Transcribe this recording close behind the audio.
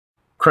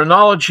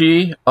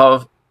Chronology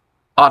of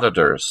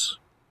Auditors.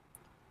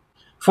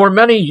 For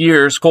many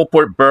years,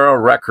 Coalport Borough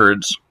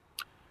records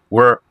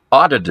were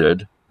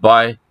audited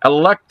by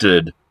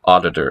elected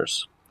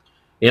auditors.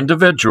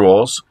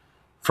 Individuals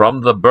from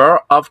the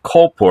Borough of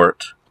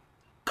Coalport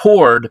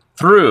pored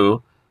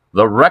through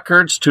the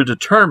records to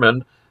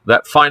determine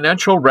that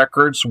financial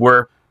records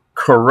were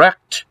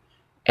correct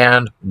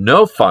and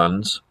no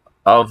funds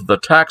of the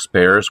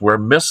taxpayers were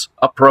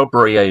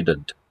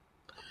misappropriated.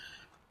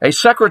 A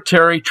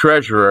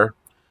secretary-treasurer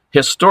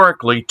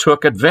historically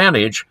took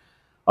advantage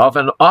of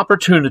an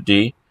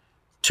opportunity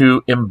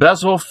to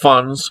embezzle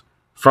funds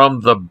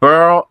from the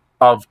Borough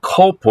of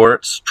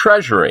Coalport's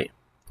treasury.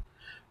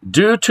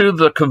 Due to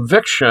the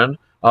conviction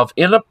of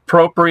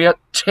inappropriate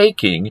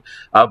taking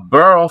of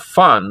borough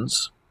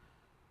funds,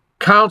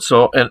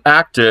 Council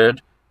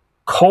enacted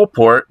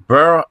Coalport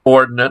Borough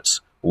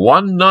Ordinance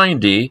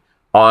 190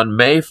 on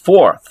May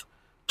 4th,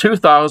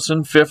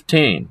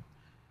 2015,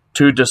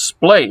 to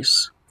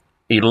displace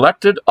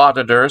elected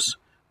auditors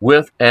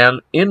with an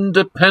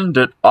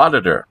independent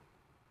auditor.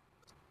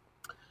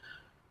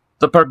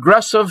 The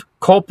Progressive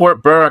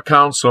Coalport Borough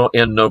Council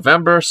in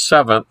November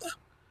 7th,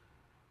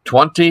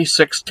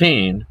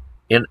 2016,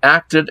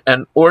 enacted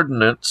an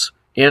ordinance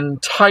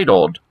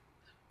entitled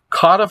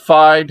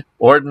Codified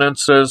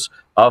Ordinances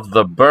of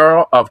the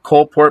Borough of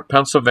Coalport,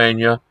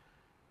 Pennsylvania,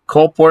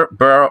 Coalport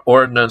Borough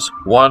Ordinance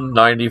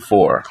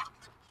 194.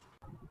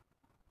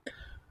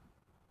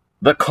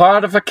 The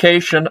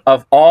codification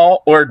of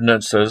all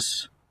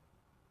ordinances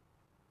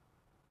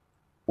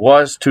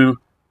was to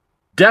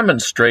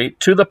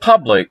demonstrate to the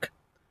public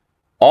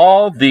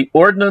all the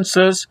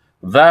ordinances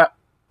that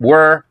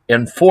were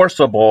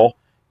enforceable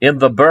in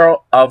the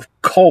Borough of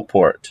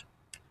Coalport.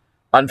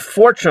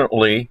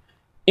 Unfortunately,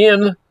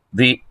 in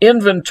the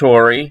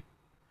inventory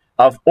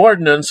of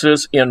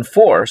ordinances in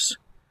force,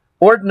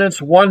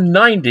 Ordinance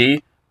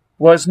 190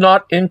 was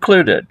not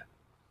included.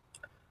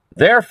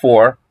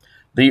 Therefore,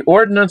 the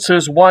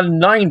Ordinances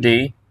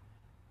 190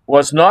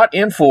 was not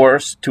in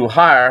force to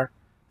hire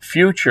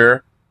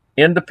future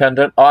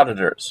independent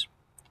auditors.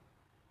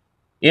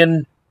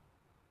 In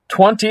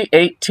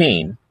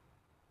 2018,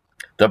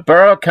 the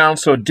Borough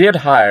Council did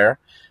hire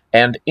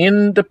an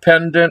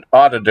independent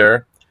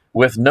auditor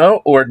with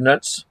no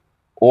ordinance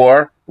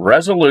or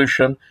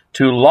resolution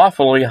to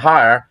lawfully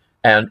hire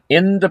an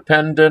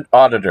independent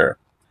auditor.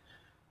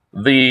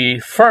 The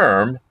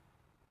firm,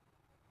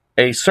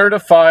 a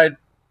certified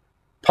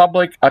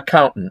public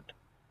accountant,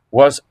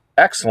 was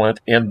excellent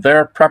in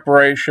their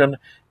preparation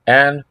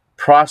and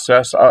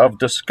process of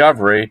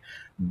discovery,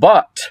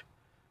 but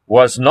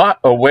was not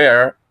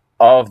aware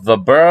of the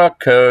Borough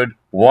Code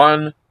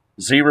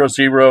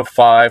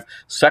 1005,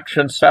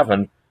 Section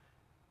 7,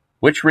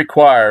 which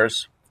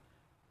requires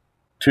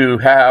to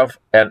have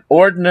an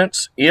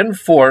ordinance in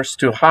force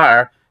to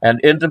hire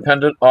an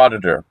independent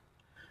auditor.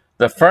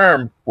 The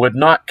firm would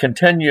not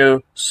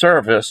continue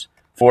service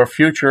for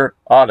future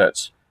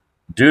audits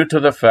due to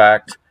the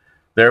fact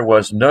there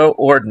was no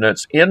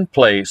ordinance in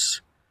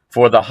place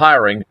for the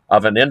hiring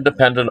of an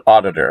independent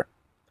auditor.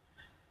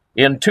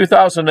 In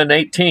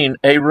 2018,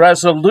 a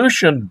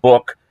resolution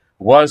book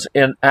was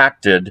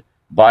enacted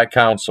by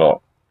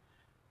Council.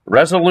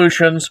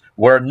 Resolutions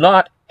were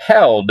not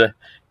held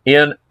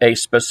in a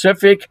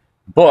specific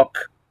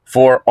book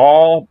for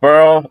all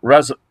borough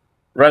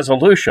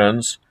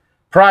resolutions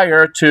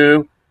prior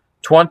to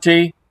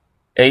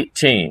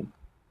 2018.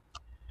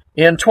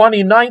 In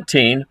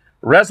 2019,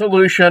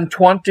 Resolution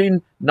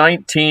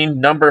 2019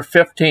 number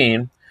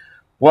 15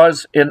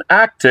 was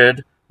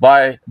enacted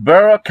by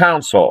Borough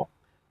Council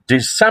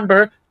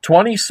December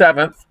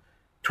 27th,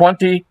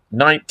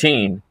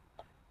 2019,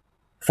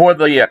 for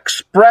the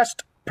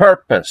expressed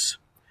purpose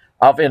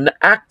of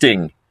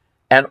enacting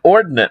an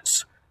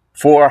ordinance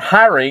for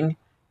hiring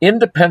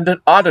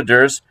independent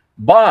auditors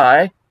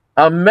by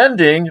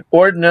amending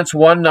Ordinance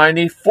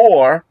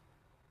 194,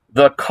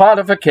 the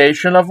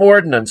codification of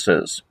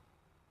ordinances.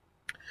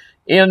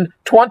 In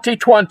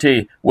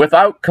 2020,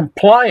 without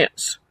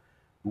compliance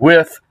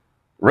with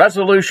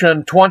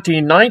Resolution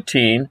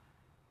 2019,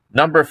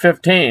 number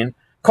 15,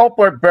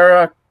 Coalport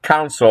Borough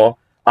Council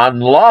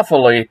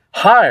unlawfully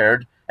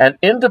hired an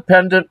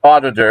independent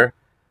auditor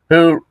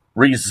who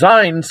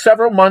resigned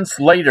several months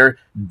later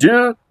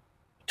due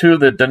to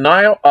the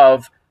denial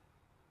of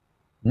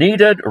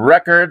needed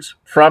records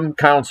from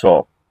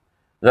Council.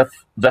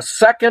 The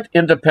second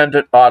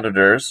independent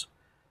auditors,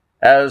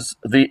 as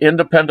the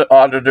independent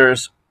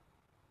auditors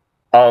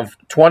of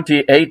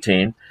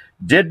 2018,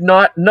 did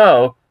not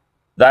know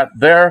that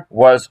there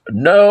was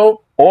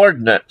no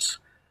ordinance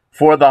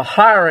for the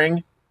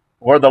hiring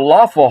or the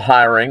lawful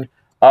hiring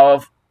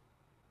of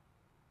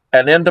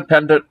an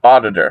independent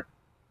auditor.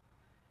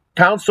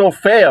 Council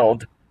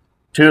failed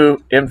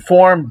to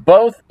inform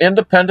both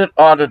independent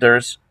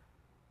auditors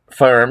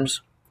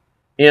firms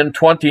in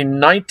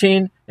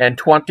 2019 and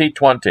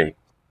 2020.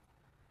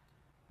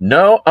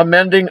 No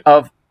amending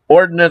of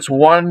Ordinance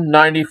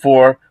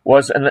 194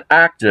 was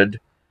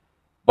enacted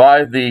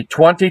by the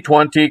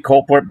 2020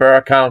 Coalport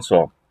Borough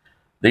Council.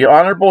 The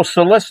Honorable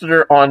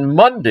Solicitor on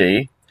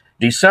Monday,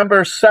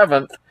 December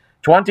 7th,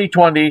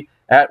 2020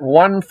 at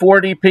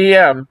 1:40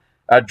 p.m.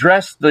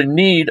 addressed the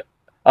need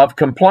of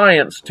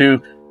compliance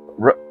to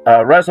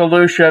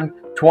Resolution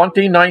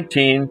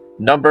 2019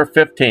 number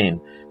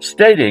 15,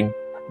 stating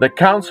the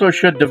Council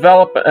should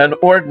develop an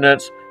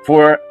ordinance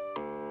for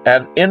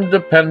an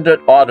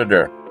independent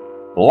auditor.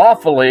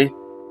 Lawfully,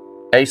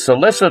 a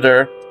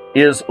solicitor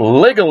is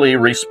legally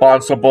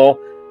responsible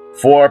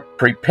for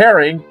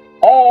preparing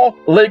all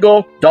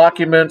legal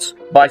documents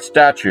by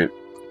statute.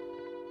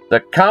 The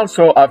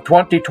Council of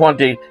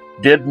 2020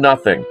 did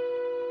nothing.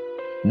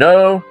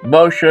 No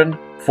motion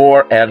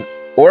for an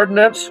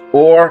ordinance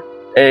or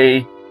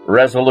a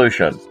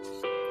resolution.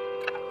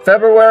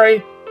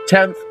 February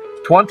 10th,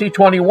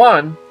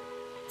 2021,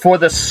 for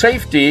the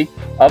safety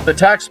of the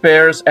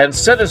taxpayers and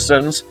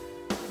citizens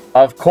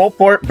of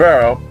Coalport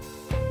Borough,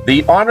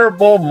 the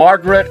Honorable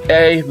Margaret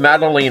A.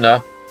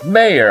 Madalena,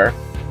 Mayor,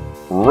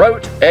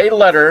 wrote a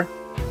letter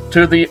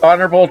to the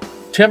Honorable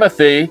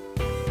Timothy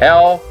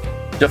L.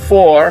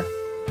 DeFore,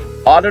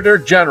 Auditor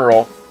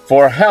General,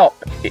 for help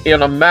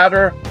in a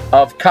matter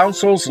of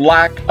Council's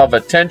lack of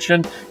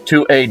attention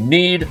to a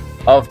need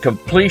of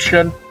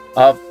completion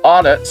of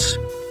audits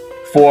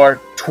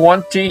for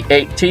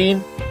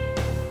 2018,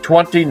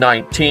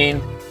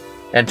 2019,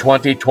 and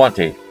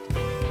 2020.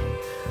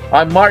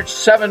 On March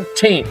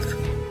 17th,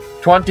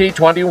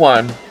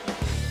 2021,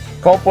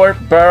 Coalport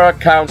Borough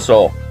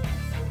Council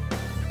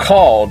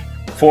called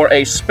for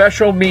a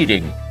special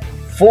meeting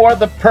for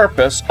the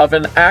purpose of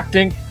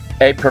enacting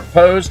a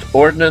proposed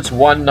Ordinance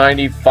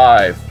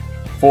 195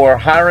 for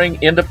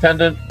hiring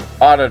independent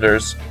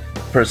auditors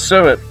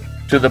pursuant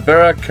to the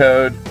Borough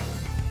Code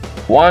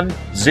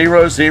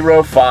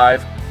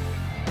 1005,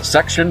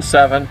 Section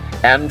 7,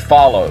 and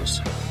follows.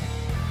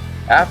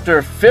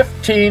 After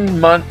 15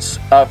 months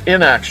of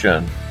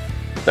inaction,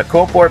 the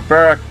Coalport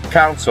Borough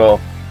Council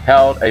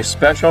held a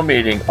special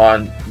meeting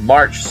on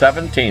March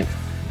 17th,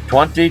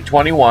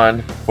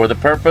 2021 for the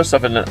purpose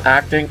of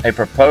enacting a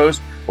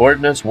proposed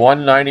Ordinance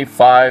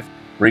 195,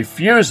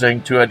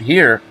 refusing to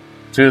adhere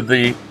to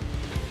the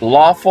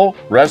lawful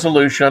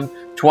Resolution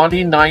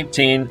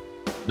 2019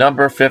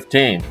 number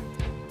 15,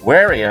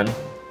 wherein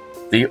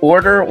the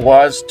order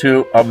was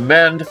to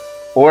amend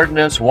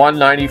Ordinance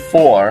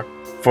 194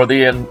 for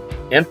the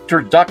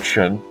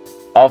introduction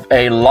of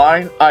a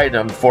line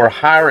item for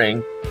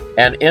hiring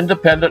an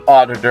independent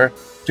auditor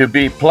to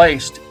be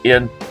placed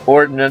in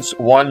Ordinance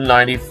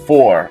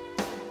 194,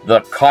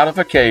 the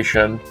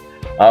codification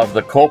of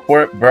the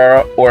Coalport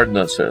Borough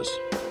Ordinances.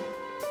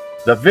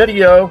 The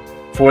video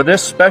for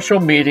this special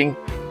meeting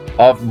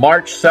of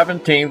March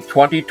 17,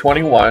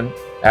 2021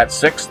 at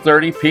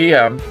 6:30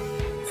 p.m.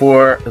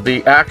 for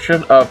the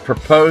action of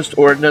proposed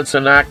ordinance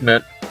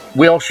enactment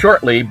will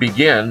shortly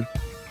begin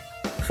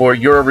for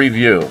your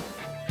review.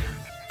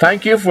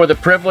 Thank you for the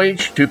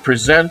privilege to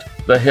present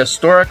the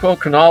historical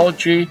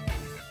chronology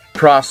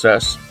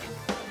process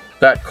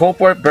that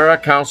Coalport Borough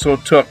Council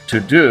took to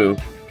do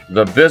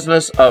the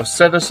business of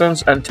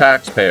citizens and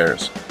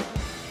taxpayers.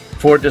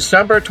 For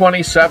December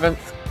 27th,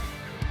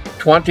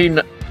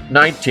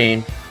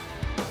 2019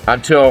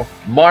 until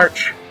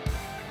March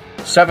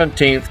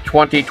 17th,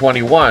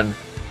 2021,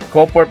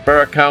 Coalport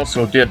Borough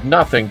Council did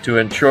nothing to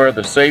ensure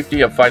the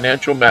safety of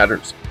financial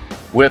matters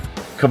with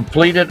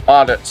completed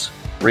audits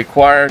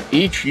required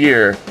each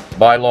year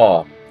by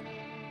law.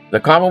 The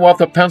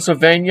Commonwealth of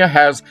Pennsylvania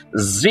has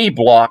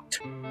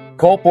Z-blocked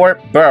Coalport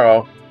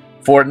Borough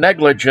for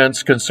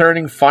negligence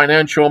concerning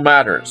financial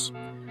matters.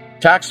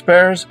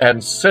 Taxpayers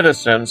and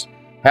citizens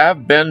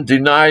have been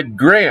denied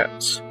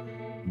grants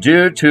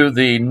due to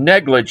the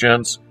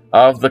negligence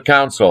of the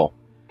council.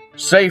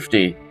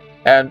 Safety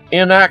and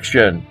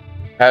inaction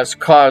has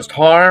caused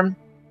harm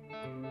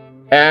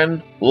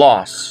and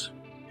loss.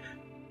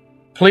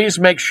 Please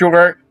make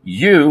sure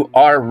you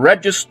are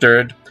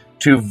registered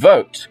to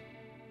vote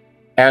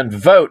and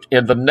vote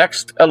in the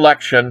next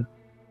election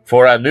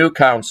for a new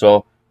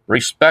council.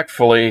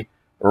 Respectfully,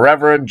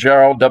 Reverend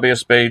Gerald W.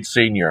 Spade,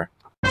 Sr.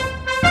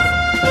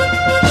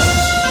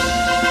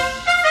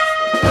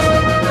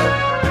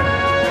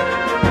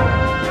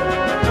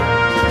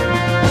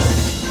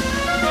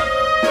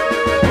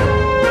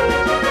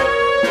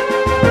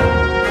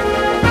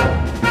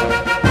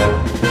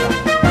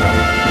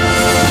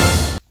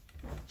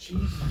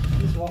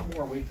 She's a lot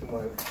more weight than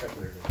what I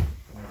expected.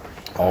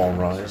 All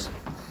rise.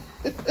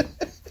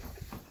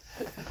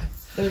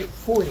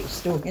 40,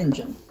 still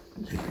hinging.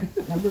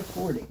 Number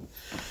 40.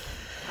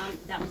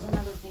 That was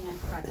another thing I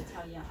forgot to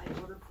tell you.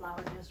 I ordered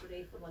flowers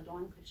yesterday for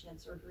LaDawn because she had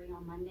surgery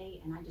on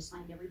Monday, and I just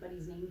signed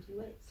everybody's name to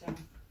it. So,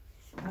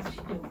 How's she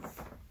doing?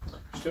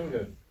 She's doing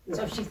good.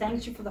 so if she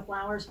thanks you for the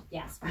flowers,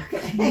 yes.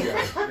 Yeah,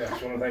 just want to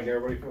thank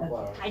everybody for the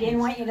flowers. I didn't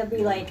want you to be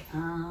like,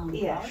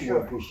 Yeah, She sure.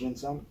 gonna push in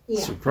some?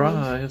 Yeah.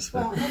 Surprise.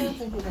 Well, I don't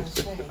think we're going to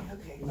stay.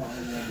 Okay. No,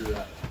 I'm gonna do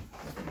that.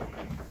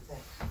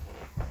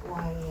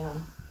 Why,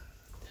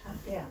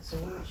 yeah, so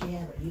where would she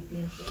have it?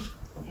 UPMC?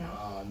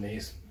 Yeah.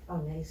 Mason. Oh,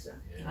 Nasa.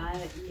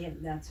 yeah,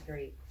 that's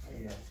great.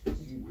 Yeah,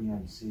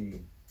 UPMC.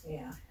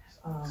 Yeah.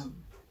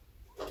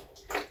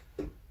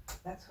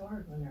 That's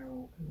hard when you're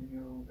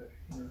older,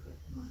 you know, get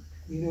the money.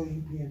 You know,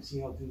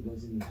 UPMCL2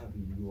 doesn't even have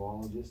a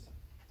urologist.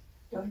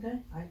 Don't they?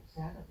 I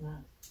doubt it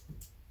not.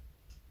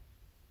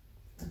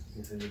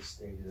 Because they just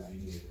stated I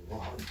needed a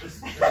urologist.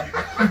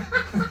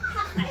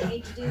 I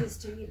hate to do this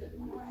to you, but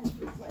when we're asked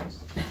for pledge.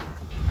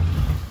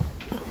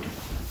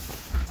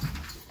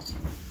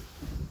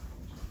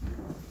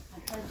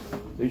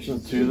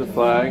 Allegiance to the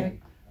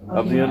flag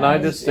of the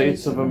United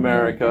States of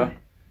America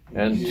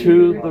and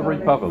to the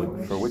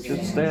republic for which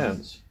it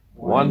stands,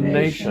 one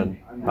nation,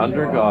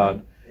 under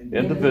God,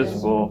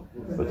 indivisible,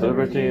 with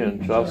liberty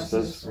and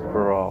justice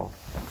for all.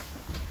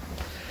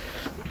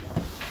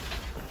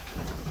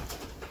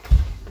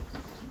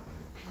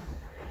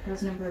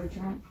 President Brody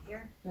Trump.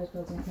 Here. Vice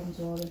President Kevin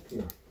Swallow.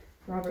 Here.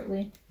 Robert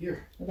Lee.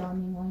 Here.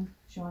 Adon Yingling.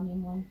 Sean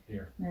Yingling.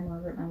 Here. Mary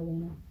Margaret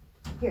Madalena.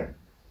 Here.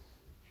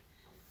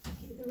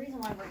 Okay, the reason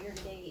why we're here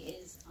today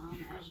is,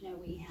 as you know,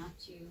 we have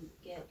to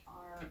get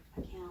our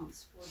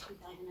accounts for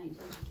 2019,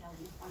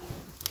 2020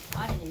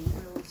 audited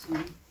really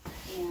soon.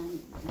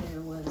 And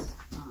there was,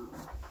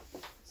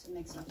 some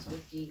mix-ups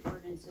with the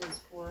ordinances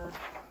for,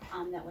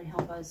 that would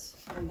help us,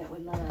 or that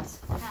would let us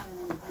have an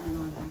independent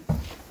auditor.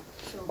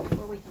 So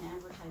before we can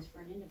advertise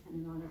for an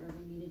independent auditor,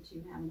 we needed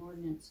to have an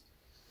ordinance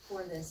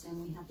for this,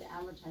 and we have to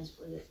advertise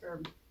for it,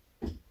 or,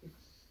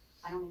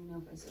 I don't even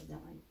know if I said that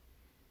right.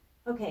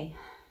 Okay,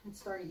 let's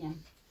start again.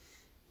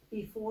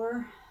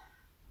 Before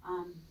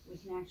we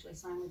can actually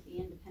sign with the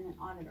independent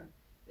auditor,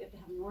 we have to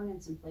have an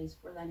ordinance in place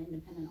for that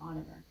independent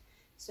auditor.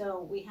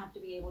 So we have to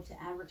be able to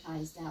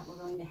advertise that we're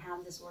going to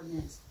have this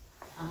ordinance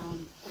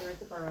here at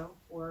the borough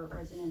for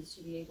residents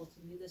to be able to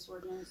view this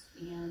ordinance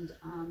and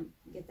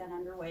get that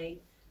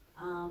underway.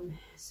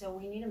 So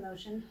we need a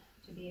motion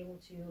to be able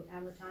to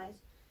advertise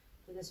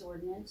for this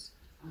ordinance.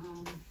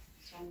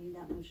 So I need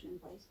that motion in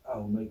place. I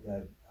will make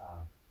that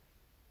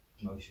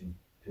motion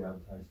to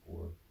advertise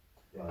for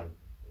Okay.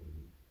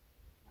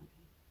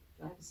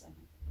 Do I have a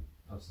second?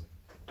 I'll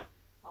second.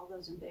 All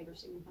those in favor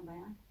signify by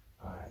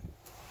aye. Aye.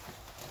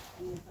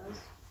 Any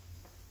opposed?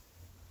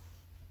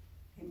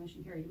 Okay,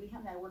 motion carried. We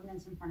have that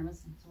ordinance in front of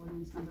us. It's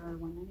ordinance number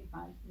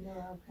 195.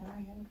 No, can I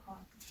have a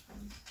copy,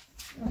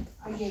 please?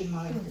 I gave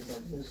mine to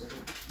the visitor.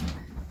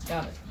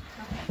 Got it.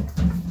 Okay.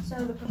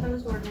 So the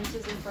proposed ordinance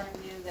is in front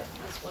of you. That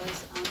this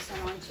was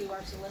sent on to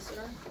our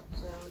solicitor.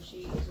 So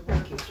she is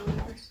aware of this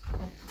ordinance.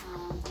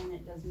 And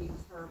it does meet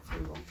with her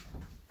approval.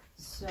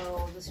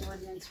 So this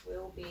ordinance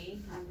will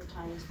be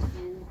advertised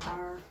in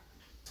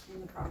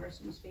the Progress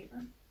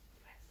newspaper.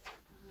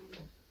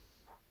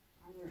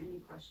 Are there any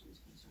questions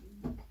concerning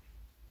that?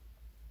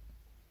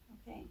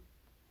 Okay.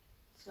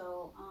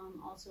 So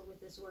also with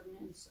this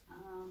ordinance,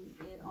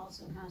 it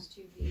also has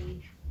to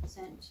be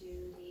sent to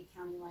the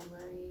county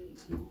library,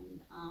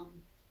 and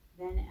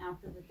then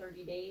after the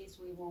 30 days,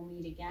 we will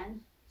meet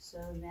again so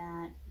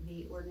that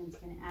the ordinance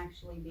can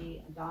actually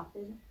be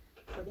adopted,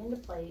 put into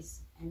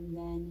place, and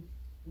then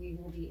we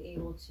will be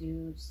able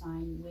to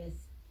sign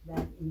with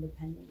that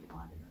independent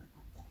auditor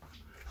at that time.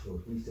 So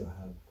if we still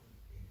have.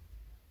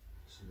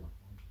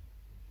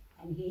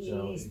 And he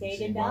So,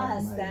 stated to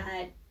us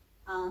that,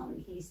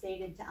 he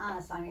stated to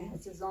us, I mean,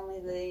 this is only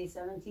the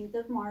 17th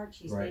of March,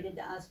 he Right. stated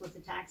to us with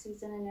the tax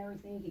season and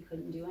everything, he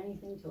couldn't do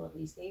anything till at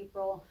least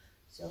April,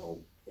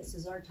 so this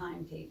is our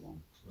timetable,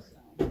 Right.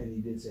 so. And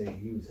he did say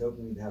he was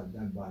hoping to have it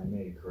done by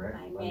May, correct?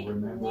 I If may,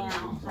 remember, now, we I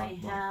talked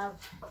about-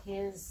 have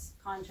his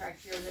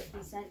contract here that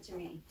he sent to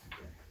me.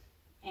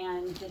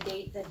 And the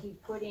date that he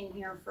put in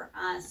here for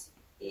us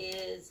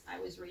is, I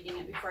was reading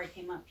it before I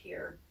came up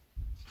here,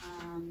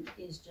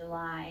 is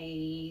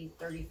July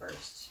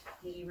 31st.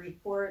 He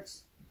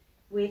reports,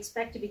 we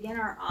expect to begin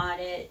our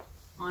audit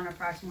on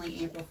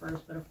approximately April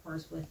 1st, but of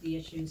course with the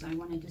issues, I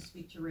wanted to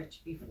speak to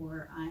Rich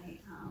before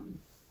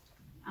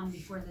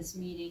before this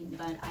meeting,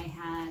 but I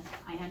had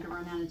to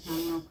run out of town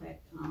real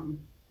quick, on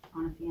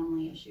a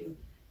family issue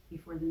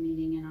before the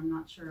meeting, and I'm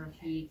not sure if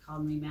he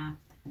called me back.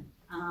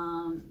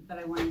 But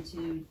I wanted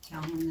to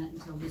tell him that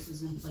until this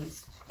is in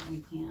place,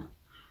 we can't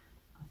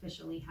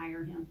officially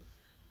hire him.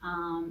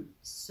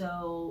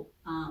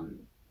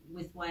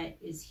 With what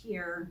is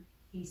here,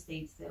 he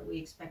states that we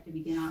expect to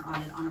begin our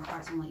audit on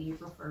approximately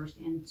April 1st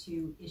and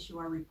to issue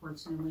our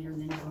reports no later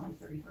than July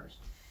 31st.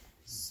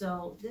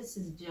 So this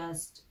is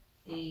just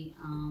a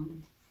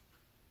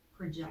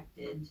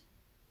projected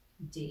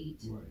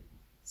date. Right.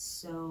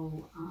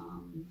 So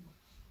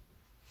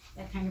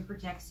that kind of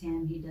protects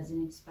him. He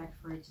doesn't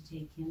expect for it to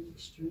take him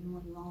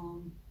extremely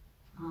long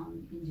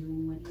in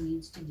doing what he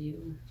needs to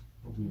do.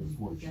 We were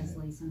He does fortunate.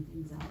 lay some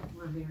things out.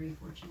 We're very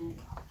fortunate.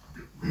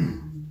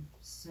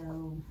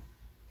 So,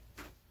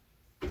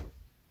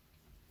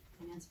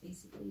 and that's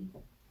basically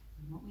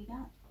what we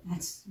got.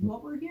 That's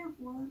what we're here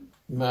for.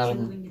 So that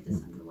we can get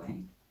this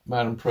underway.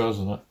 Madam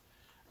President,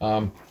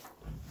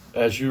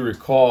 as you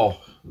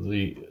recall,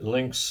 the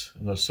Links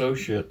and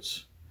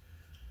Associates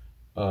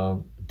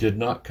did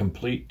not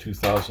complete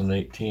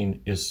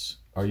 2018.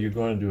 Are you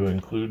going to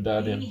include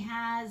that in? He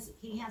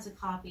has a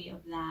copy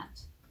of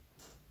that,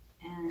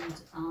 and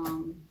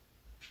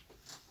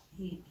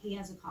He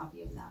has a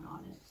copy of that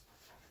audit.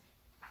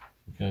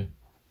 Okay.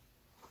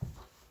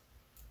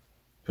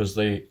 Because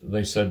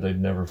they said they'd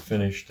never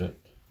finished it.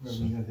 Well,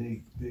 So- you know,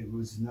 it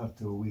was enough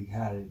till we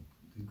had it,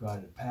 we got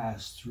it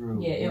passed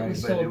through. Yeah, it right?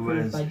 was But still it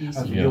approved was, by I DC.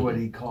 forget Yeah. what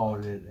he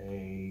called it,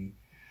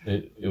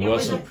 It It was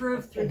wasn't.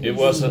 approved through It DC.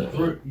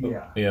 wasn't.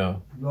 Yeah. Yeah.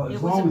 Well, It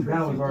as was long as that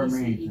approved was through our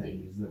DC, main he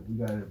thing, did. is that we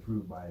got it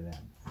approved by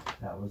them.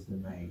 That was the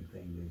main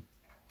thing.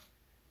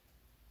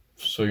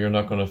 So you're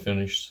not going to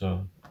finish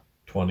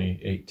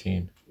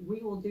 2018.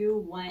 We will do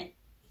what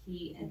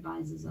he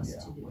advises us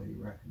Yeah, to what do. he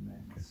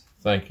recommends.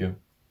 Thank you.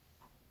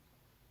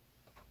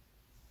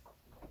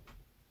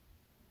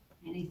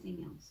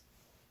 Anything else?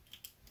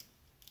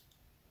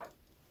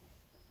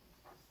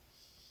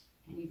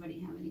 Anybody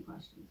have any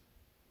questions?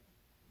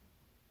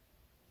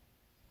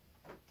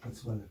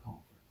 What's the weather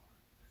calling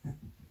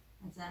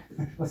What's that?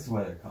 for? What's the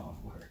weather calling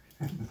for?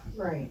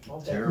 Right. all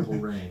day. Terrible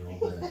rain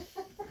all day.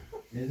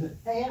 Is it?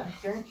 Yeah,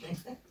 drenching.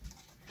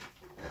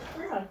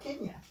 We're not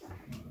kidding you.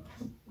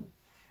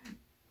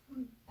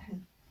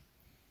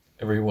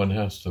 Everyone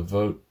has to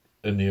vote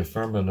in the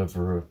affirmative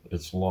or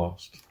it's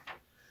lost.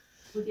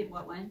 Who did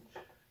what when?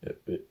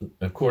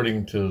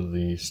 According to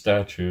the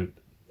statute,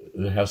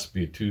 it has to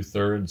be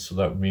 2/3, so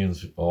that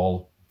means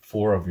all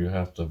 4 of you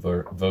have to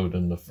vote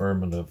in the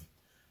affirmative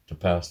to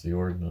pass the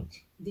ordinance.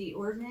 The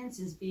ordinance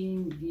is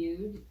being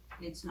viewed.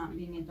 It's not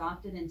being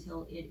adopted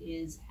until it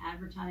is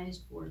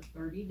advertised for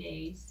 30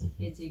 days. Mhm.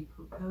 It's a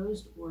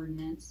proposed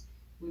ordinance.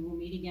 We will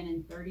meet again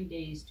in 30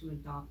 days to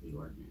adopt the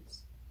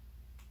ordinance.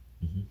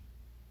 Mhm.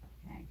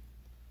 Okay.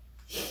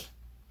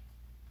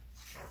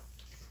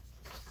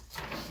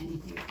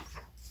 Anything else?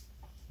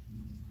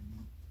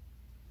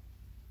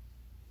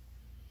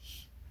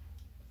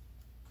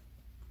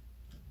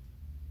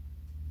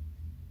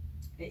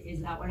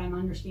 Is that what I'm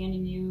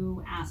understanding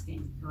you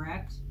asking,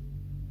 correct?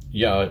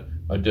 Yeah,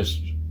 I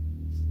just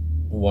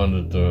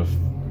wanted to.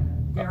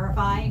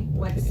 Verify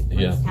what's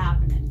Yeah.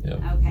 happening.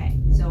 Yeah. Okay,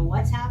 so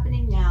what's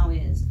happening now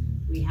is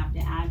we have to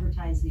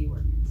advertise the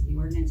ordinance. The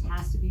ordinance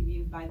has to be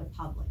viewed by the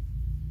public.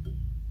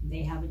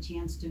 They have a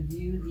chance to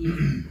view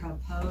the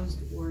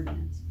proposed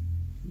ordinance.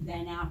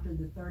 Then after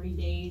the 30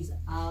 days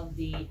of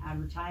the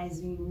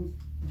advertising,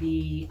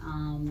 the,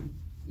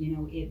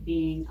 it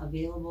being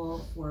available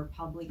for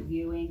public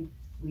viewing,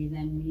 we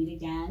then meet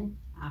again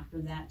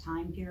after that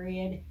time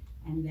period,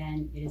 and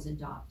then it is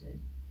adopted,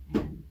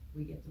 and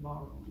we get the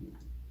ball rolling then.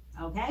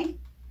 Okay?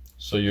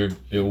 So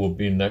it will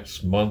be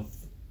next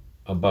month,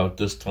 about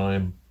this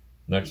time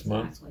next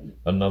month, Exactly.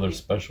 another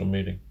special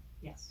meeting.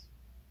 Yes.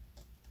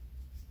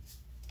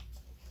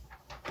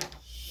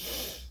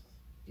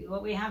 Do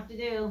what we have to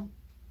do.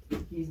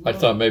 These I little-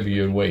 thought maybe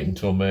you'd wait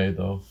until May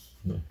though.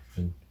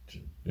 And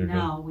you're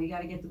No, we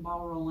gotta get the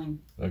ball rolling.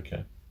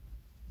 Okay.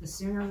 The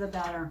sooner the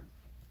better.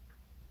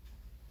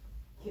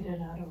 Get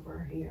it out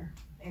over here,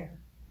 there.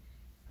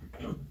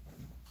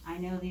 I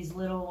know these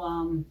little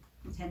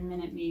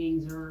 10-minute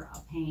meetings are a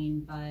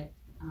pain, but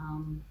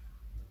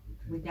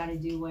we've got to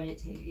do what it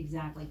takes.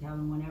 Exactly,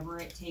 Kevin. Whatever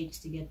it takes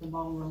to get the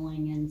ball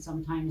rolling, and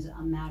sometimes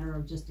a matter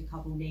of just a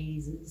couple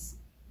days is,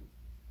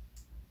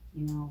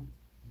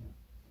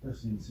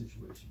 Especially in the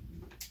situation.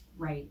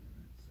 right.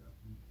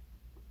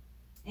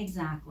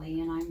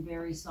 Exactly, and I'm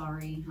very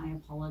sorry. I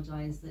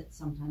apologize that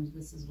sometimes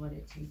this is what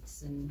it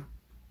takes. And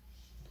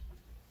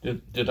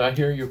Did I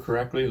hear you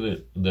correctly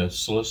that the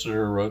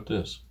solicitor wrote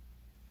this?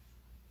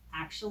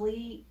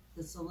 actually,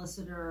 the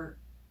solicitor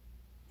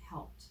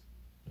helped.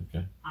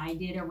 Okay. I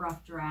did a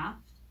rough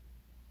draft.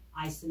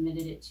 I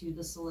submitted it to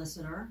the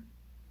solicitor.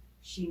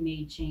 She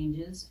made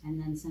changes and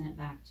then sent it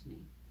back to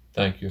me.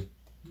 Thank you.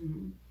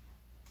 Mhm.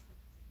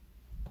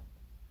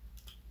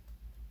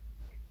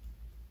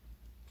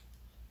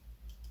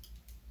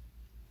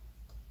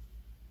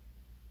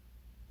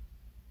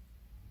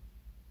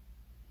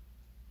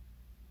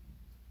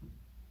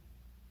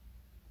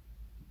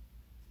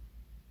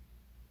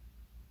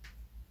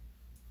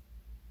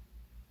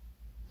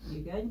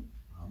 You good?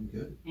 I'm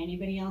good.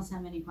 Anybody else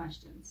have any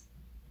questions?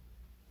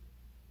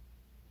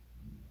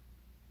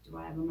 Do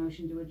I have a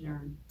motion to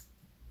adjourn?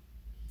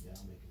 Yeah,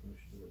 I'll make a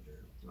motion to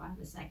adjourn. Do I have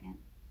a second?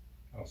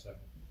 I'll second.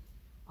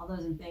 All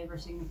those in favor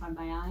signify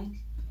by aye.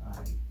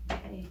 Aye.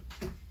 Okay.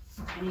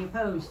 Any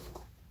opposed?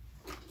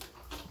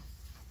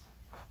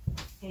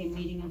 Okay,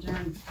 meeting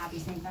adjourned. Happy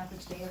St.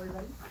 Patrick's Day,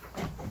 everybody.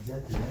 Is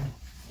that today?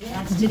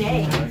 That's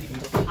today.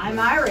 I'm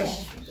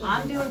Irish.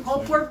 I'm doing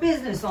Coalport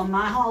business on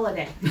my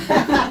holiday.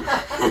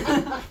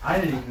 I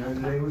didn't even know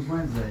today was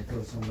Wednesday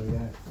until somebody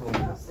told me.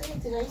 Well, see,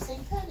 today's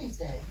St. Patty's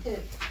Day, too.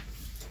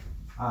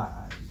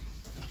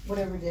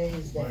 Whatever day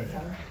is day,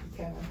 huh?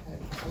 Kevin,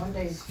 one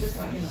day is just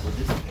like,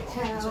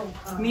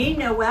 town. Me,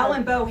 Noel,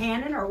 and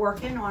Bohannon are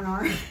working on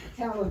our.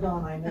 Town was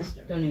gone, I missed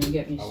her. Don't even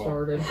get me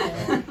started.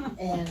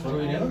 And What are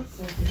we doing? I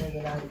said to her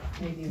that I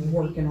maybe would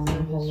Working on meet a her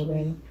this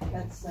holiday. week.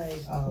 Let's say,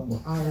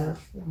 Irish,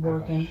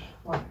 working.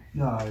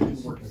 No,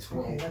 it's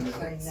okay, let's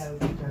say no,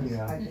 because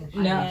Yeah. I think.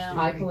 No,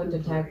 I collect a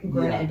tax,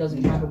 granted, it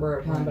doesn't count for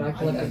borough time, but I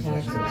collect the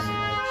taxes.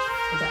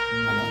 I got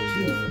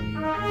two.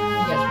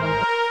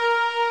 Yes,